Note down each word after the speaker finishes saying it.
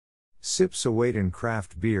Sip Sowetan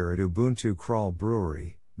craft beer at Ubuntu Kraal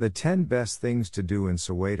Brewery, the 10 best things to do in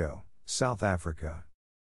Soweto, South Africa.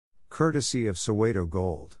 Courtesy of Soweto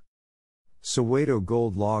Gold. Soweto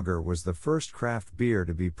Gold Lager was the first craft beer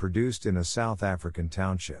to be produced in a South African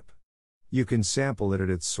township. You can sample it at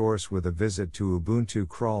its source with a visit to Ubuntu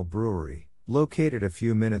Kraal Brewery, located a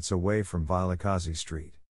few minutes away from Vilakazi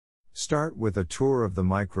Street. Start with a tour of the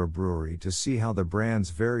microbrewery to see how the brand's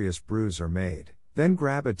various brews are made. Then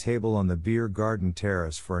grab a table on the beer garden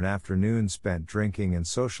terrace for an afternoon spent drinking and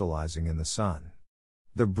socializing in the sun.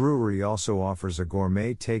 The brewery also offers a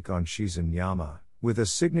gourmet take on shisa and nyama, with a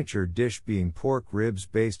signature dish being pork ribs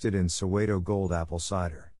basted in Soweto Gold Apple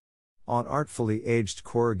Cider. On artfully aged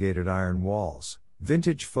corrugated iron walls,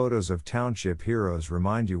 vintage photos of township heroes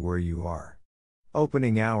remind you where you are.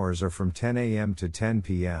 Opening hours are from 10 a.m. to 10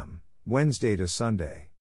 p.m., Wednesday to Sunday.